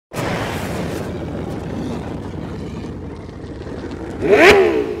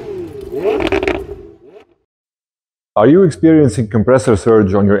Are you experiencing compressor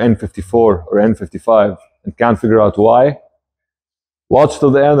surge on your N54 or N55 and can't figure out why? Watch till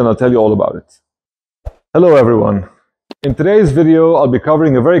the end and I'll tell you all about it. Hello everyone. In today's video, I'll be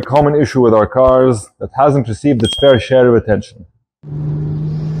covering a very common issue with our cars that hasn't received its fair share of attention.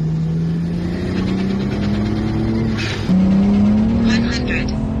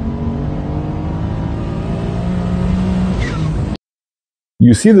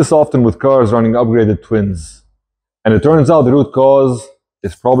 You see this often with cars running upgraded twins, and it turns out the root cause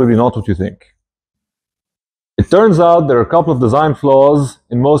is probably not what you think. It turns out there are a couple of design flaws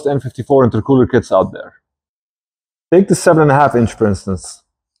in most N54 intercooler kits out there. Take the 7.5 inch for instance.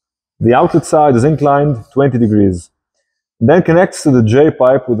 The outlet side is inclined 20 degrees, then connects to the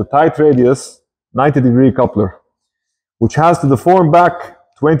J-pipe with a tight radius 90-degree coupler, which has to deform back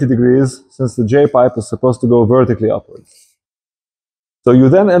 20 degrees since the J-pipe is supposed to go vertically upwards. So you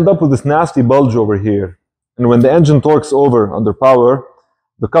then end up with this nasty bulge over here, and when the engine torques over under power,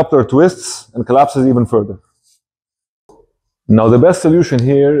 the coupler twists and collapses even further. Now the best solution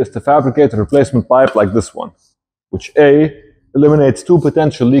here is to fabricate a replacement pipe like this one, which A, eliminates two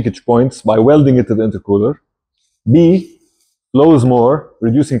potential leakage points by welding it to the intercooler, B, flows more,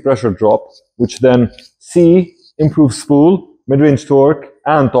 reducing pressure drop, which then C, improves spool, mid-range torque,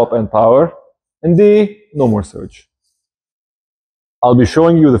 and top-end power, and D, no more surge. I'll be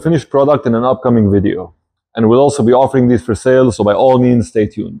showing you the finished product in an upcoming video, and we'll also be offering these for sale, so by all means stay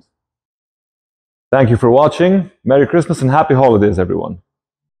tuned. Thank you for watching, Merry Christmas and Happy Holidays everyone.